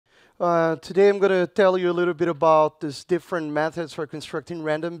Today I'm going to tell you a little bit about these different methods for constructing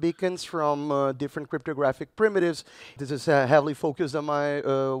random beacons from different cryptographic primitives. This is heavily focused on my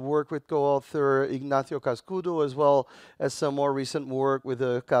work with co-author Ignacio Cascudo, as well as some more recent work with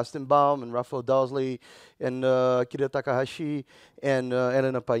Kastenbaum and Rafael Dowsley and Kira Takahashi and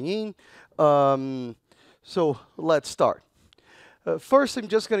Elena Payin. So let's start. First, I'm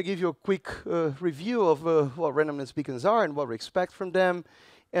just going to give you a quick review of what randomness beacons are and what we expect from them.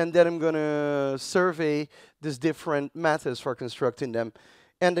 And then I'm going to survey these different methods for constructing them,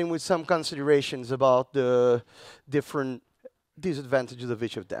 ending with some considerations about the different disadvantages of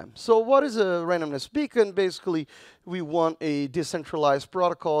each of them. So what is a randomness beacon? Basically, we want a decentralized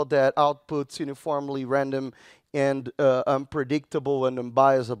protocol that outputs uniformly random and unpredictable and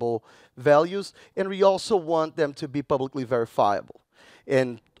unbiasable values. And we also want them to be publicly verifiable.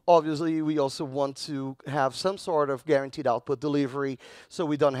 And obviously, we also want to have some sort of guaranteed output delivery so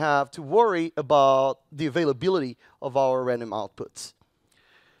we don't have to worry about the availability of our random outputs.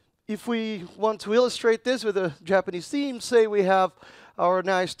 If we want to illustrate this with a Japanese theme, say we have our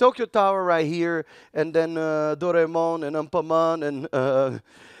nice Tokyo Tower right here, and then Doraemon and Ampaman and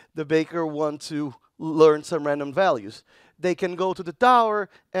the baker want to learn some random values. They can go to the tower,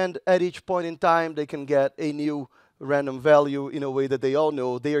 and at each point in time, they can get a new random value in a way that they all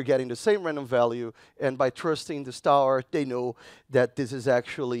know they are getting the same random value, and by trusting this tower, they know that this is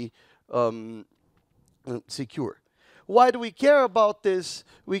actually secure. Why do we care about this?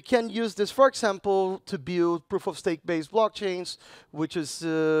 We can use this, for example, to build proof-of-stake-based blockchains, which is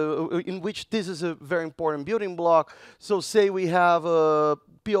in which this is a very important building block. So say we have a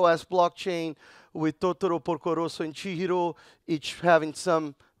POS blockchain with Totoro, Porcoroso, and Chihiro, each having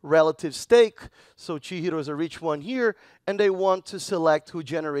some relative stake. So Chihiro is a rich one here, and they want to select who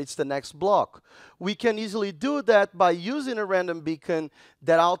generates the next block. We can easily do that by using a random beacon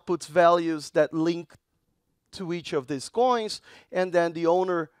that outputs values that link to each of these coins, and then the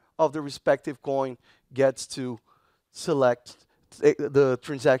owner of the respective coin gets to select the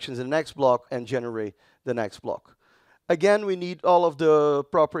transactions in the next block and generate the next block. Again, we need all of the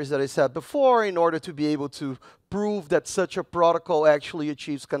properties that I said before in order to be able to prove that such a protocol actually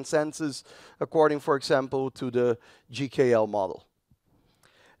achieves consensus according, for example, to the GKL model.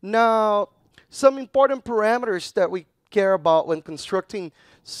 Now, some important parameters that we care about when constructing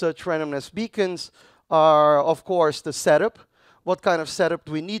such randomness beacons are, of course, the setup. What kind of setup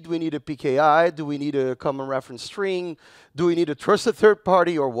do we need? Do we need a PKI? Do we need a common reference string? Do we need a trusted third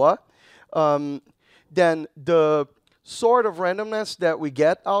party or what? Then the sort of randomness that we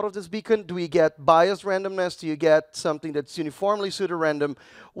get out of this beacon. Do we get biased randomness? Do you get something that's uniformly pseudo-random?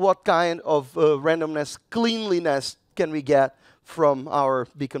 What kind of randomness cleanliness can we get from our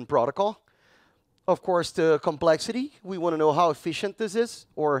beacon protocol? Of course, the complexity. We want to know how efficient this is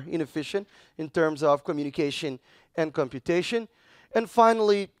or inefficient in terms of communication and computation. And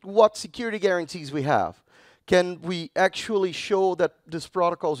finally, what security guarantees we have. Can we actually show that these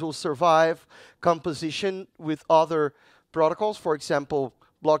protocols will survive composition with other protocols, for example,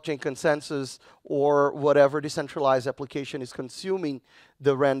 blockchain consensus or whatever decentralized application is consuming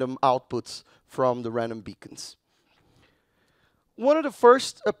the random outputs from the random beacons? One of the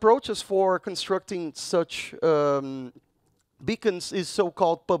first approaches for constructing such beacons is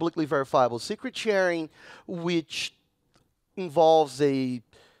so-called publicly verifiable secret sharing, which involves a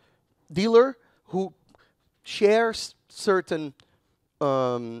dealer who shares certain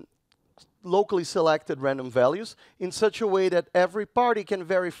locally selected random values in such a way that every party can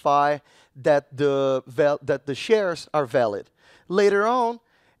verify that the shares are valid. Later on,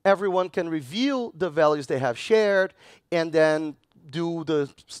 everyone can reveal the values they have shared and then do the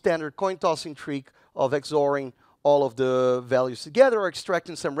standard coin tossing trick of XORing all of the values together or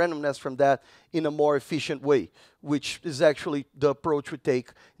extracting some randomness from that in a more efficient way, which is actually the approach we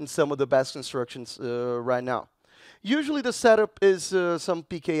take in some of the best constructions right now. Usually the setup is some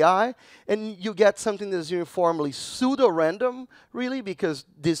PKI, and you get something that's uniformly pseudo-random, really, because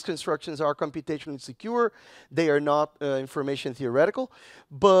these constructions are computationally secure. They are not information theoretical.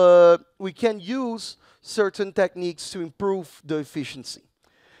 But we can use certain techniques to improve the efficiency.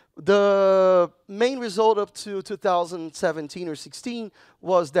 The main result up to 2017 or 16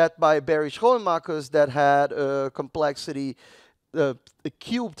 was that by Berish-Hohenmakers that had a complexity a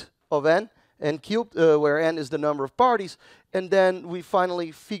cubed of n, cubed, where n is the number of parties. And then we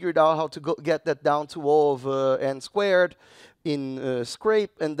finally figured out how to get that down to O of n squared in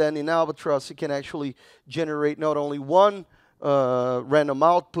SCRAPE. And then in ALBATROSS, you can actually generate not only one random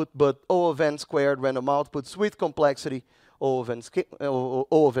output, but O of n squared random outputs with complexity O of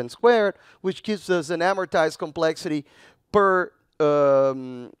n squared, which gives us an amortized complexity per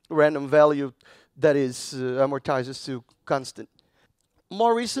random random value that is amortizes to constant.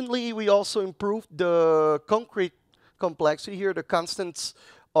 More recently, we also improved the concrete complexity here, the constants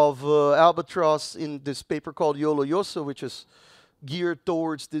of ALBATROSS in this paper called YOLO YOSO, which is geared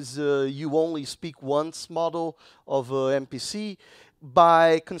towards this you only speak once model of MPC,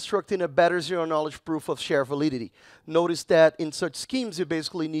 by constructing a better zero-knowledge proof of share validity. Notice that in such schemes, you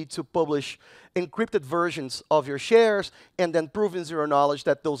basically need to publish encrypted versions of your shares and then prove in zero-knowledge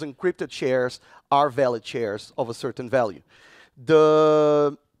that those encrypted shares are valid shares of a certain value.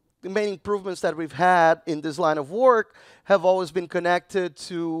 The main improvements that we've had in this line of work have always been connected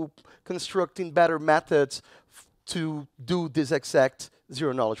to constructing better methods to do this exact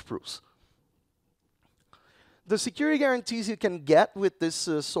zero-knowledge proofs. The security guarantees you can get with this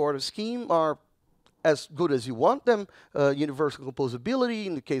sort of scheme are as good as you want them. Universal composability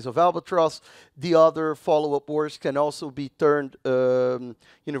in the case of ALBATROSS. The other follow-up words can also be turned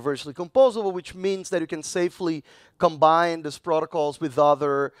universally composable, which means that you can safely combine these protocols with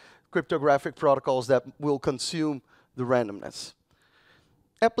other cryptographic protocols that will consume the randomness.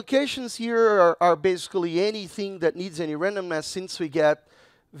 Applications here are basically anything that needs any randomness, since we get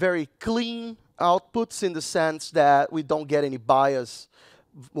very clean outputs in the sense that we don't get any bias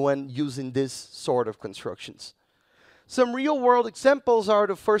when using this sort of constructions. Some real-world examples are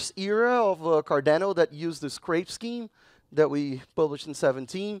the first era of Cardano that used the SCRAPE scheme that we published in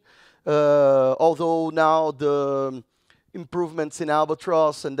 2017. Although now the improvements in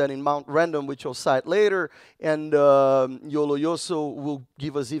ALBATROSS and then in Mount Random, which I'll cite later, and YOLO YOSO will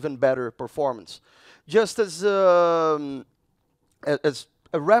give us even better performance. Just as a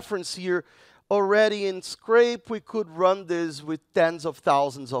reference here, already in SCRAPE, we could run this with tens of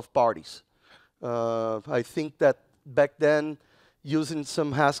thousands of parties. I think that back then, using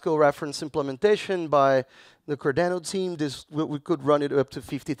some Haskell reference implementation by the Cardano team, we could run it up to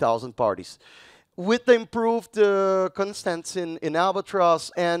 50,000 parties. With the improved constants in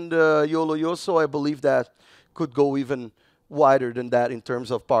ALBATROSS and YOLO YOSO, I believe that could go even wider than that in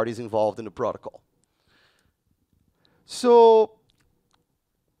terms of parties involved in the protocol. So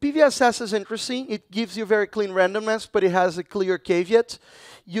PVSS is interesting. It gives you very clean randomness, but it has a clear caveat.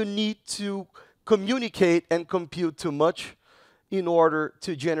 You need to communicate and compute too much in order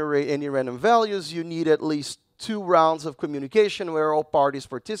to generate any random values. You need at least 2 rounds of communication where all parties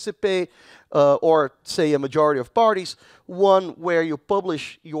participate, or say a majority of parties. One where you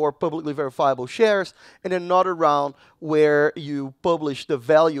publish your publicly verifiable shares, and another round where you publish the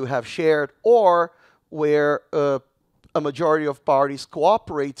value you have shared, or where a majority of parties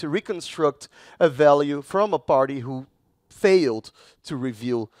cooperate to reconstruct a value from a party who failed to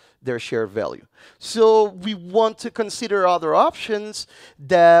reveal their shared value. So we want to consider other options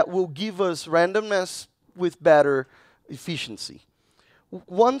that will give us randomness with better efficiency.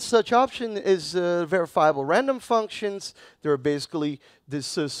 One such option is verifiable random functions. They're basically these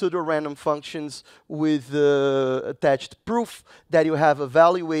pseudo-random functions with attached proof that you have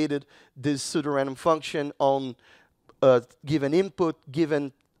evaluated this pseudo-random function on given input,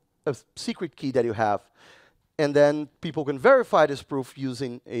 given a secret key that you have. And then people can verify this proof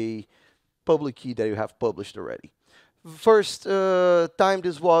using a public key that you have published already. First time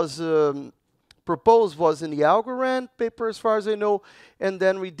this was proposed was in the Algorand paper, as far as I know. And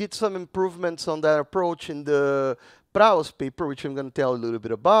then we did some improvements on that approach in the Praus paper, which I'm going to tell a little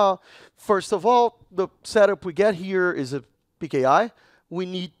bit about. First of all, the setup we get here is a PKI. We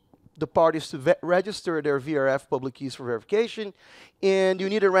need the parties to register their VRF public keys for verification. And you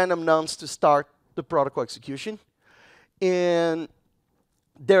need a random nonce to start the protocol execution. And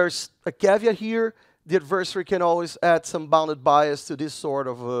there's a caveat here. The adversary can always add some bounded bias to this sort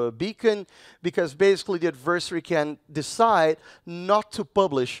of beacon, because basically the adversary can decide not to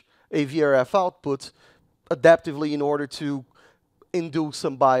publish a VRF output adaptively in order to induce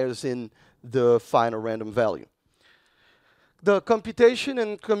some bias in the final random value. The computation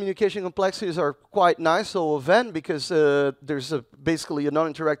and communication complexities are quite nice all of them, because there's basically a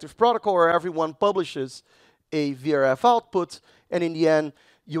non-interactive protocol where everyone publishes a VRF output, and in the end,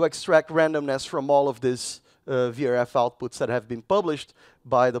 you extract randomness from all of these VRF outputs that have been published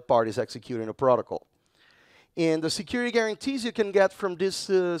by the parties executing a protocol. And the security guarantees you can get from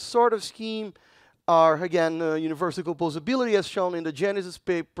this sort of scheme are, again, universal composability, as shown in the Genesis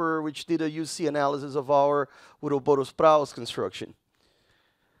paper, which did a UC analysis of our Ouroboros Praus construction.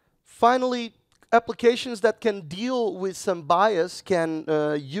 Finally, applications that can deal with some bias can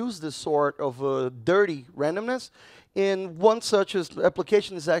use this sort of dirty randomness. And one such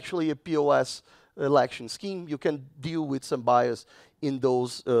application is actually a POS election scheme, you can deal with some bias in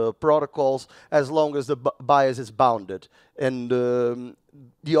those protocols as long as the bias is bounded and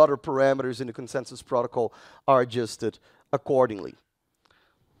the other parameters in the consensus protocol are adjusted accordingly.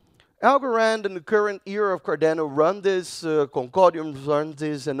 Algorand in the current era of Cardano run this, Concordium runs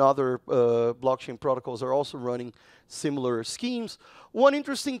this, and other blockchain protocols are also running similar schemes. One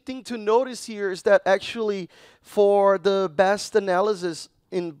interesting thing to notice here is that actually for the best analysis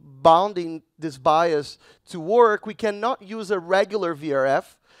in bounding this bias to work, we cannot use a regular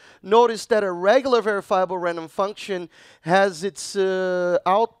VRF. Notice that a regular verifiable random function has its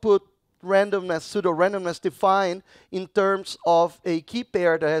output randomness, pseudo-randomness defined in terms of a key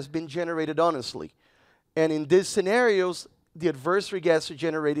pair that has been generated honestly. And in these scenarios, the adversary gets to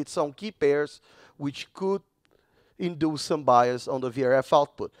generate its own key pairs, which could induce some bias on the VRF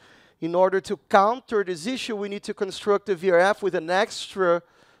output. In order to counter this issue, we need to construct a VRF with an extra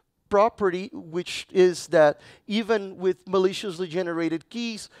property, which is that even with maliciously generated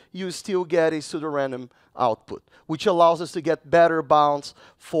keys, you still get a pseudo-random output, which allows us to get better bounds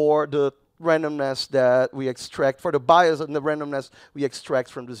for the randomness that we extract, for the bias and the randomness we extract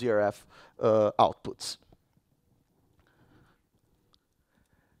from the ZRF outputs.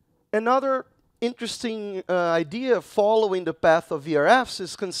 Another interesting idea following the path of VRFs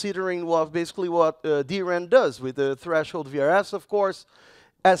is considering basically what DRAN does with the threshold VRFs, of course.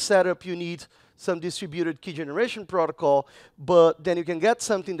 As setup, you need some distributed key generation protocol, but then you can get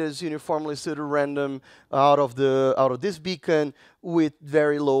something that is uniformly pseudo-random out of this beacon with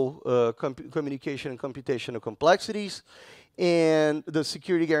very low communication and computational complexities. And the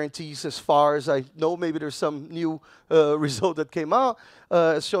security guarantees, as far as I know, maybe there's some new result that came out,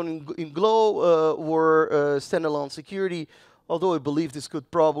 as shown in Glow, were standalone security, although I believe this could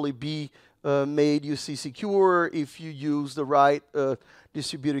probably be made UC secure if you use the right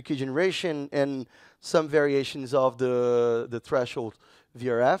distributed key generation and some variations of the threshold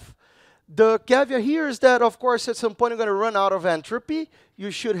VRF. The caveat here is that, of course, at some point you're going to run out of entropy. You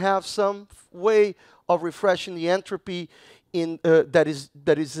should have some way of refreshing the entropy that is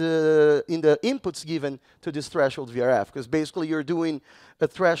in the inputs given to this threshold VRF, because basically you're doing a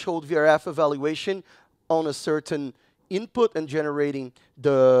threshold VRF evaluation on a certain input and generating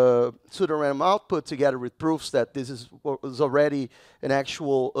the pseudo-random output together with proofs that this was already an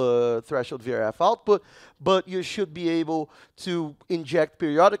actual threshold VRF output, but you should be able to inject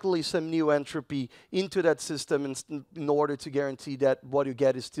periodically some new entropy into that system in order to guarantee that what you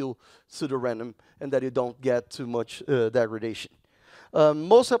get is still pseudo-random and that you don't get too much degradation.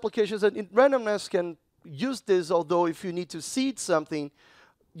 Most applications in randomness can use this, although if you need to seed something,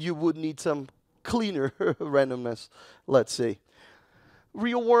 you would need some cleaner randomness, let's say.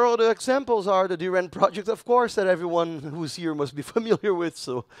 Real-world examples are the DRAN project, of course, that everyone who's here must be familiar with,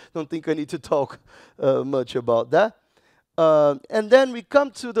 so don't think I need to talk much about that. And then we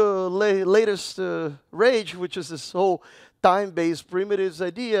come to the latest rage, which is this whole time-based primitives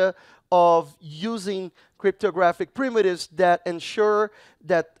idea of using cryptographic primitives that ensure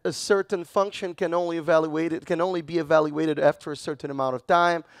that a certain function can only be evaluated after a certain amount of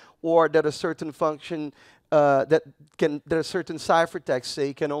time, or that a certain function that a certain ciphertext,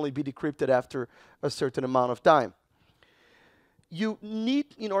 say, can only be decrypted after a certain amount of time. You need,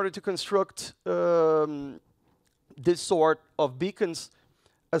 in order to construct this sort of beacons,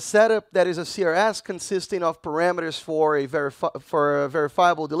 a setup that is a CRS consisting of parameters for a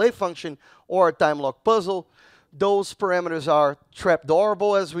verifiable delay function or a time lock puzzle. Those parameters are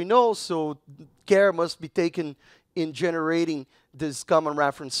trapdoorable, as we know, so care must be taken in generating this common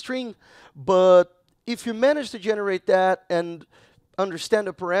reference string. But if you manage to generate that and understand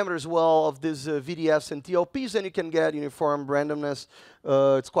the parameters well of these VDFs and TLPs, then you can get uniform randomness.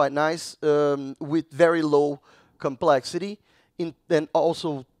 It's quite nice with very low complexity. And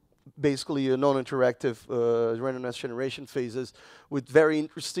also basically a non-interactive randomness generation phases with very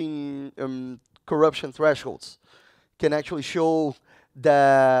interesting corruption thresholds. Can actually show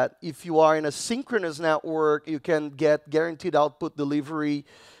that if you are in a synchronous network, you can get guaranteed output delivery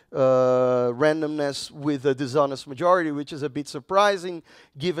randomness with a dishonest majority, which is a bit surprising,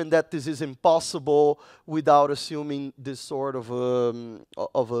 given that this is impossible without assuming this sort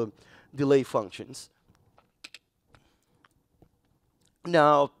of delay functions.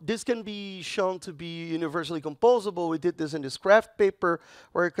 Now, this can be shown to be universally composable. We did this in this craft paper,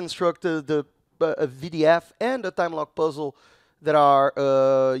 where we constructed a VDF and a time lock puzzle that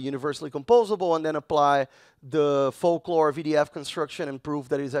are universally composable, and then apply the folklore VDF construction and prove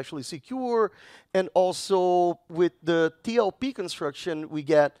that it's actually secure. And also with the TLP construction, we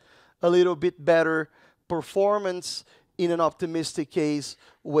get a little bit better performance in an optimistic case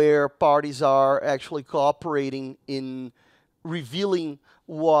where parties are actually cooperating in revealing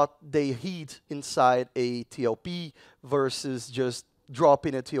what they hid inside a TLP versus just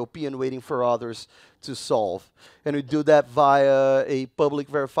dropping a TLP and waiting for others to solve. And we do that via a public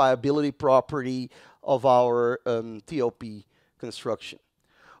verifiability property of our TLP construction.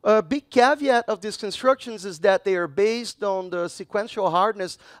 A big caveat of these constructions is that they are based on the sequential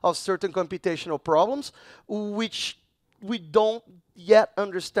hardness of certain computational problems, which we don't yet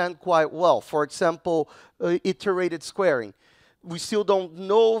understand quite well. For example, iterated squaring. We still don't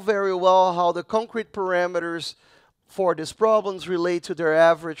know very well how the concrete parameters for these problems relate to their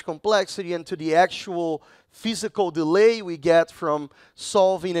average complexity and to the actual physical delay we get from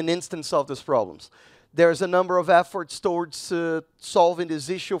solving an instance of these problems. There's a number of efforts towards solving this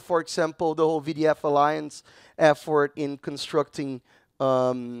issue. For example, the whole VDF Alliance effort in constructing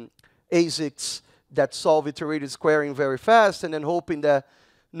ASICs that solve iterated squaring very fast and then hoping that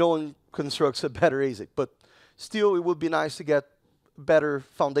no one constructs a better ASIC. But still, it would be nice to get better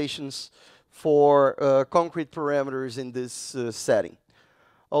foundations for concrete parameters in this setting.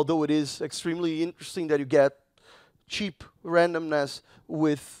 Although it is extremely interesting that you get cheap randomness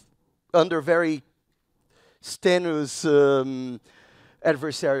with under very strenuous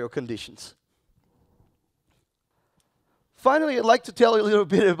adversarial conditions. Finally, I'd like to tell you a little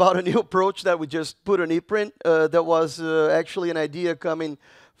bit about a new approach that we just put on ePrint. That was actually an idea coming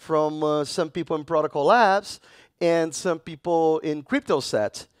from some people in Protocol Labs and some people in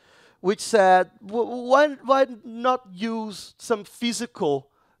CryptoSet, which said, why not use some physical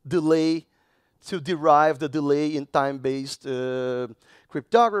delay to derive the delay in time-based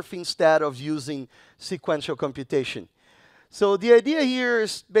cryptography instead of using sequential computation. So the idea here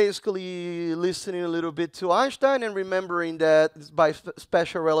is basically listening a little bit to Einstein and remembering that by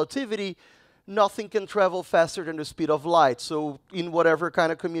special relativity, nothing can travel faster than the speed of light. So in whatever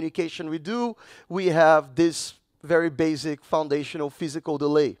kind of communication we do, we have this very basic foundational physical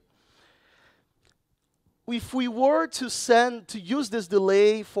delay. If we were to use this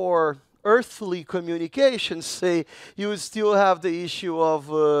delay for earthly communications, say, you would still have the issue of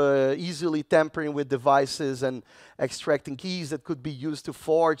easily tampering with devices and extracting keys that could be used to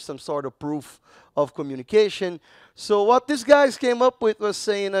forge some sort of proof of communication. So what these guys came up with was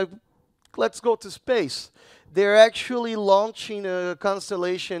saying, let's go to space. They're actually launching a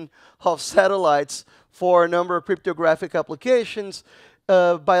constellation of satellites for a number of cryptographic applications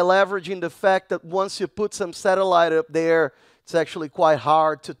by leveraging the fact that once you put some satellite up there, it's actually quite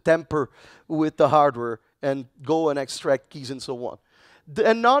hard to tamper with the hardware and go and extract keys and so on.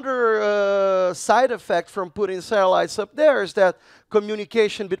 Another side effect from putting satellites up there is that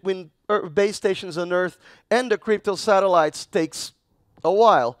communication between base stations on Earth and the crypto satellites takes a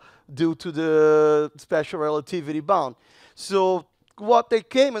while due to the special relativity bound. So what they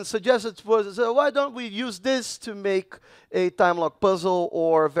came and suggested was, why don't we use this to make a time lock puzzle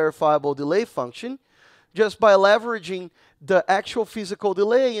or verifiable delay function, just by leveraging the actual physical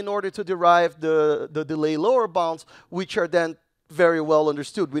delay in order to derive the delay lower bounds, which are then very well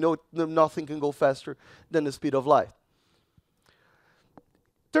understood. We know nothing can go faster than the speed of light.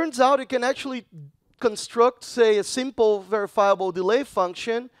 Turns out you can actually construct, say, a simple verifiable delay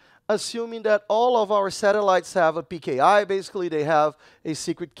function, assuming that all of our satellites have a PKI. Basically, they have a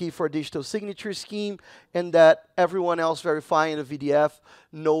secret key for a digital signature scheme, and that everyone else verifying the VDF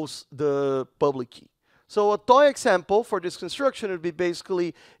knows the public key. So a toy example for this construction would be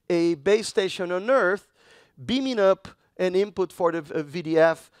basically a base station on Earth beaming up an input for the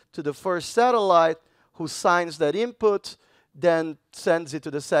VDF to the first satellite, who signs that input, then sends it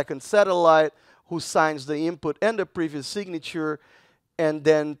to the second satellite, who signs the input and the previous signature, and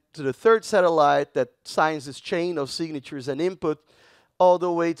then to the third satellite that signs this chain of signatures and input, all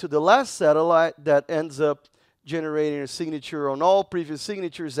the way to the last satellite that ends up generating a signature on all previous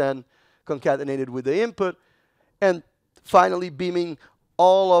signatures and concatenated with the input, and finally beaming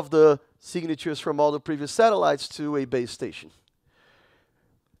all of the signatures from all the previous satellites to a base station.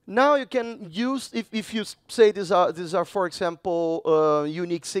 Now you can use, if you say these are for example,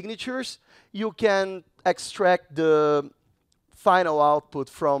 unique signatures, you can extract the final output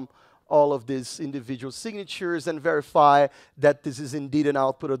from all of these individual signatures and verify that this is indeed an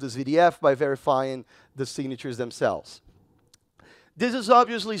output of this VDF by verifying the signatures themselves. This is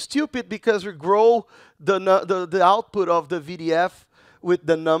obviously stupid because we grow the output of the VDF with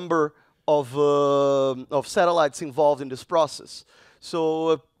the number of satellites involved in this process.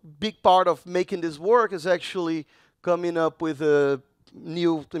 So a big part of making this work is actually coming up with a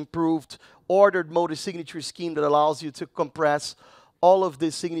new, improved, ordered multi-signature scheme that allows you to compress all of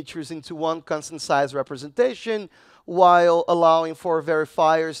these signatures into one constant size representation, while allowing for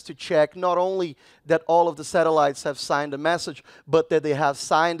verifiers to check not only that all of the satellites have signed a message, but that they have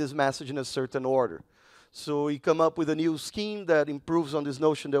signed this message in a certain order. So we come up with a new scheme that improves on this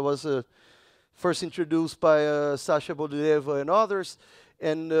notion that was first introduced by Sasha Bodileva and others.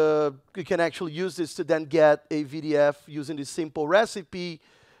 And you can actually use this to then get a VDF using this simple recipe,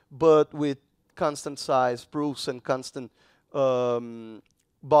 but with constant size proofs and constant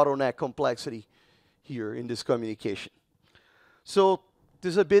bottleneck complexity here in this communication. So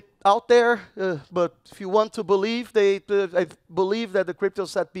this is a bit out there, but if you want to believe, I believe that the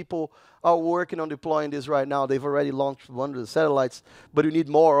CryptoSat people are working on deploying this right now. They've already launched one of the satellites, but you need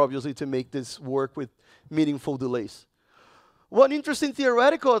more, obviously, to make this work with meaningful delays. One interesting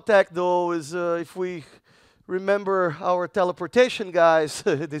theoretical attack, though, is if we remember our teleportation guys,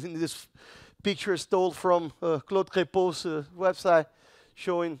 this picture is told from Claude Crépeau's website,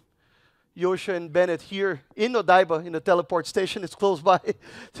 showing Yosha and Bennett here in Odaiba, in the teleport station. It's close by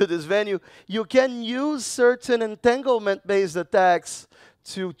to this venue. You can use certain entanglement-based attacks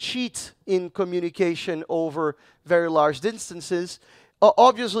to cheat in communication over very large distances.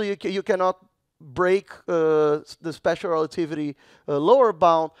 Obviously, you cannot break the special relativity lower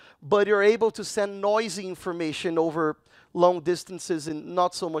bound, but you're able to send noisy information over long distances in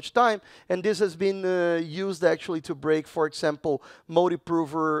not so much time, and this has been used actually to break, for example,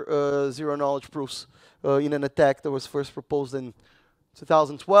 multi-prover zero-knowledge proofs in an attack that was first proposed in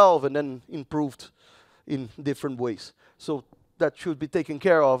 2012 and then improved in different ways. So that should be taken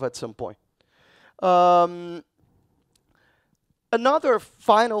care of at some point. Another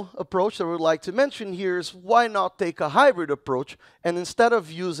final approach that I would like to mention here is why not take a hybrid approach, and instead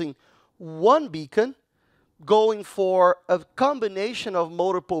of using one beacon, going for a combination of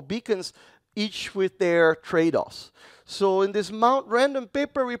multiple beacons, each with their trade-offs. So in this Mount Random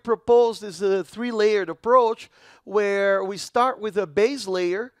paper, we propose this three-layered approach where we start with a base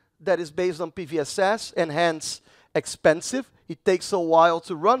layer that is based on PVSS and hence expensive. It takes a while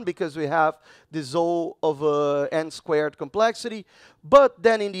to run because we have this O of n squared complexity, but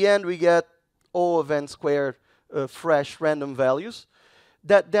then in the end we get O of n squared fresh random values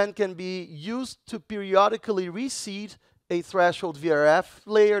that then can be used to periodically reseed a threshold VRF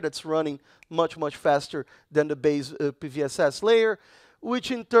layer that's running much, much faster than the base PVSS layer, which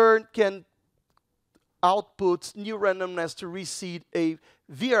in turn can output new randomness to reseed a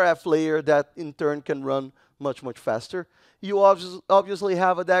VRF layer that in turn can run much, much faster. You obviously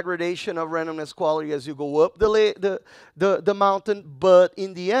have a degradation of randomness quality as you go up the mountain, but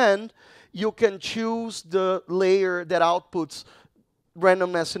in the end, you can choose the layer that outputs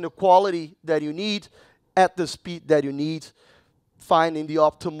randomness and the quality that you need at the speed that you need, finding the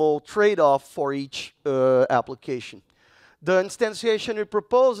optimal trade-off for each application. The instantiation we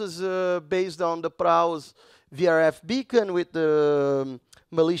propose is based on the Prow's VRF beacon with the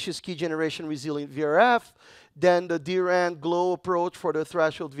malicious key generation resilient VRF, then the DRAN glow approach for the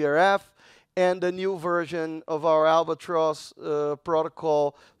threshold VRF, and the new version of our ALBATROSS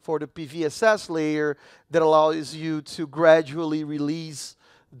protocol for the PVSS layer that allows you to gradually release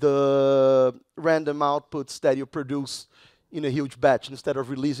the random outputs that you produce in a huge batch instead of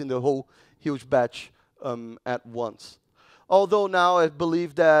releasing the whole huge batch at once. Although now I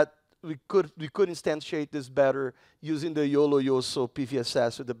believe that we could instantiate this better using the YOLO YOSO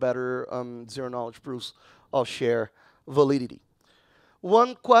PVSS with the better zero-knowledge proofs of share validity.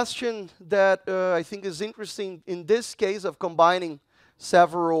 One question that I think is interesting in this case of combining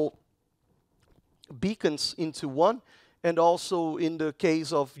several beacons into one, and also in the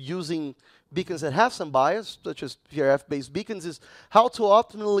case of using beacons that have some bias, such as VRF-based beacons, is how to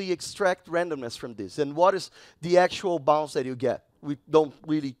optimally extract randomness from this, and what is the actual bounce that you get. We don't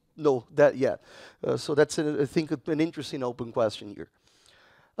really know that yet. So that's, I think, an interesting open question here.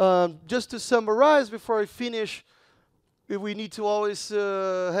 Just to summarize before I finish, we need to always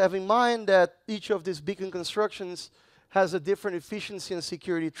have in mind that each of these beacon constructions has a different efficiency and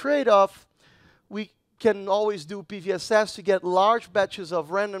security trade-off. We can always do PVSS to get large batches of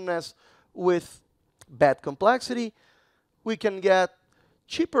randomness with bad complexity. We can get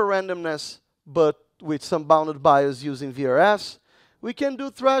cheaper randomness, but with some bounded bias using VRFs. We can do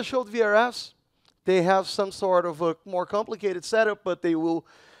threshold VRFs. They have some sort of a more complicated setup, but they will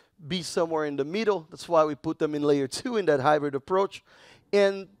be somewhere in the middle. That's why we put them in layer 2 in that hybrid approach.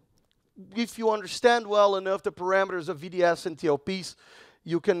 And if you understand well enough the parameters of VDS and TLPs,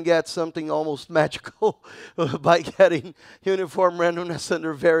 you can get something almost magical by getting uniform randomness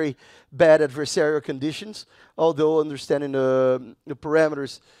under very bad adversarial conditions, although understanding the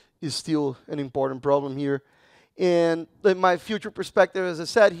parameters is still an important problem here. And my future perspective, as I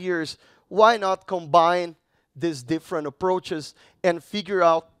said here, is why not combine these different approaches and figure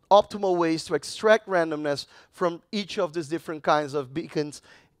out optimal ways to extract randomness from each of these different kinds of beacons,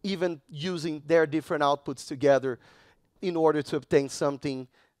 even using their different outputs together in order to obtain something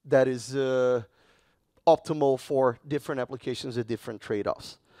that is optimal for different applications and different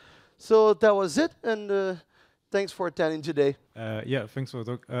trade-offs. So that was it, and thanks for attending today. Yeah, thanks for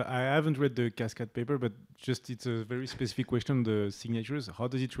the talk. I haven't read the Cascade paper, but just it's a very specific question, the signatures. How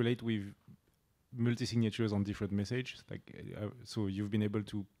does it relate with multi-signatures on different messages? Like, so you've been able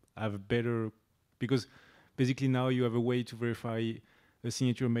to have better, because basically now you have a way to verify a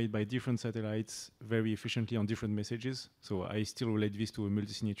signature made by different satellites very efficiently on different messages. So I still relate this to a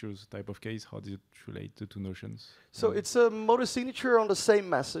multi-signatures type of case. How does it relate the two notions? So it's a multi-signature on the same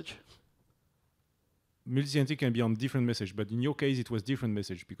message. Multi-signature can be on different message, but in your case it was different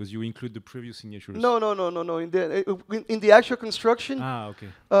message because you include the previous signatures. No. In the actual construction, okay.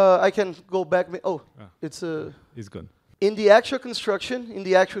 I can go back. It's gone. In the actual construction, in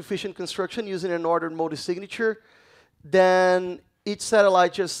the actual efficient construction, using an ordered multi-signature, then each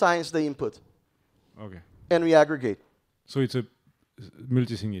satellite just signs the input. Okay. And we aggregate. So it's a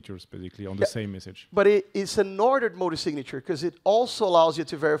multi-signatures basically on the same message. But it's an ordered multi-signature because it also allows you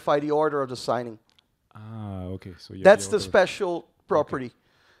to verify the order of the signing. Okay. So that's the special property. Okay.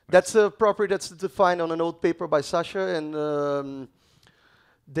 That's a property that's defined on an old paper by Sasha, and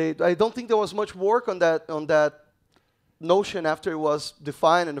I don't think there was much work on that notion after it was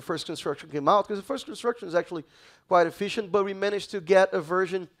defined and the first construction came out, because the first construction is actually quite efficient, but we managed to get a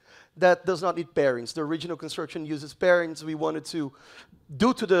version that does not need pairings. The original construction uses pairings. We wanted to,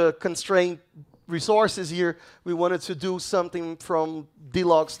 due to the constrained resources here, we wanted to do something from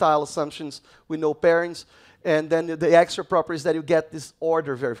D-log style assumptions with no pairings, and then the extra property is that you get this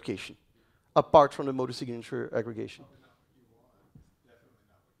order verification apart from the multi-signature aggregation.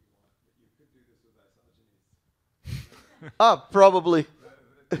 Probably.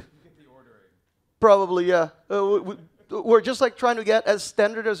 Probably, yeah. We're just like trying to get as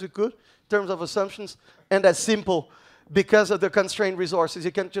standard as we could in terms of assumptions, and as simple because of the constrained resources.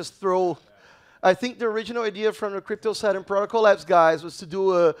 You can't just throw. I think the original idea from the CryptoSat and Protocol Labs guys was to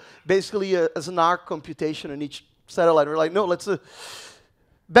do basically as an arc computation on each satellite. We're like, no, let's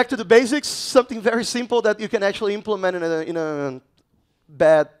back to the basics, something very simple that you can actually implement in a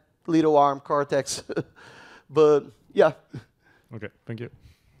bad little ARM Cortex. But yeah. Okay, thank you.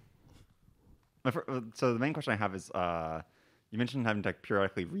 So the main question I have is, you mentioned having to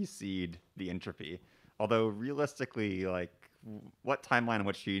periodically reseed the entropy. Although realistically, like, what timeline in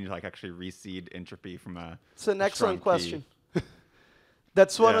which do you need to actually reseed entropy from a? It's an excellent question.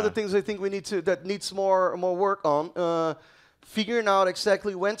 That's one of the things I think we need to, that needs more work on. Figuring out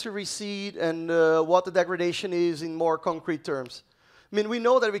exactly when to reseed and what the degradation is in more concrete terms. I mean, we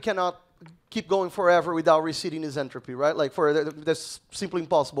know that we cannot keep going forever without reseeding this entropy, right? Like, that's simply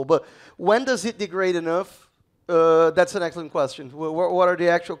impossible. But when does it degrade enough? That's an excellent question. What are the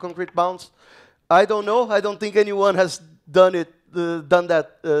actual concrete bounds? I don't know. I don't think anyone has done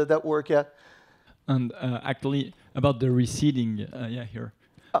that work yet. And actually, about the reseeding, here.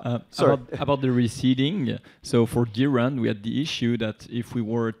 Sorry. About the reseeding, so for DRAM, we had the issue that if we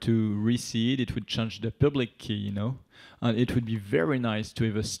were to reseed, it would change the public key, you know? And it would be very nice to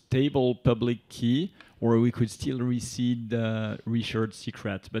have a stable public key where we could still reseed the reshared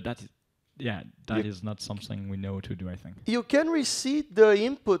secret. But that is not something we know to do, I think. You can reseed the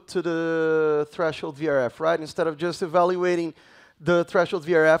input to the threshold VRF, right? Instead of just evaluating the threshold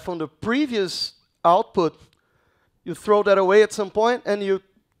VRF on the previous output, you throw that away at some point and you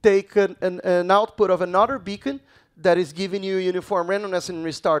take an output of another beacon that is giving you uniform randomness and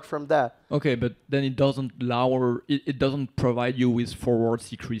restart from that. Okay, but then it doesn't allow, it doesn't provide you with forward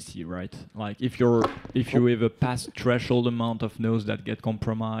secrecy, right? Like if you have a past threshold amount of nodes that get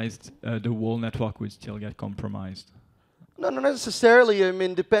compromised, the whole network would still get compromised. No, not necessarily. I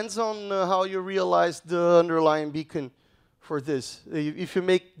mean, depends on how you realize the underlying beacon for this. If you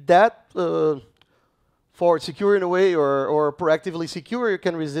make that forward secure in a way, or proactively secure, you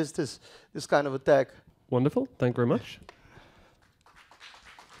can resist this kind of attack. Wonderful. Thank you very much.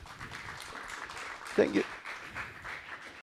 Thank you.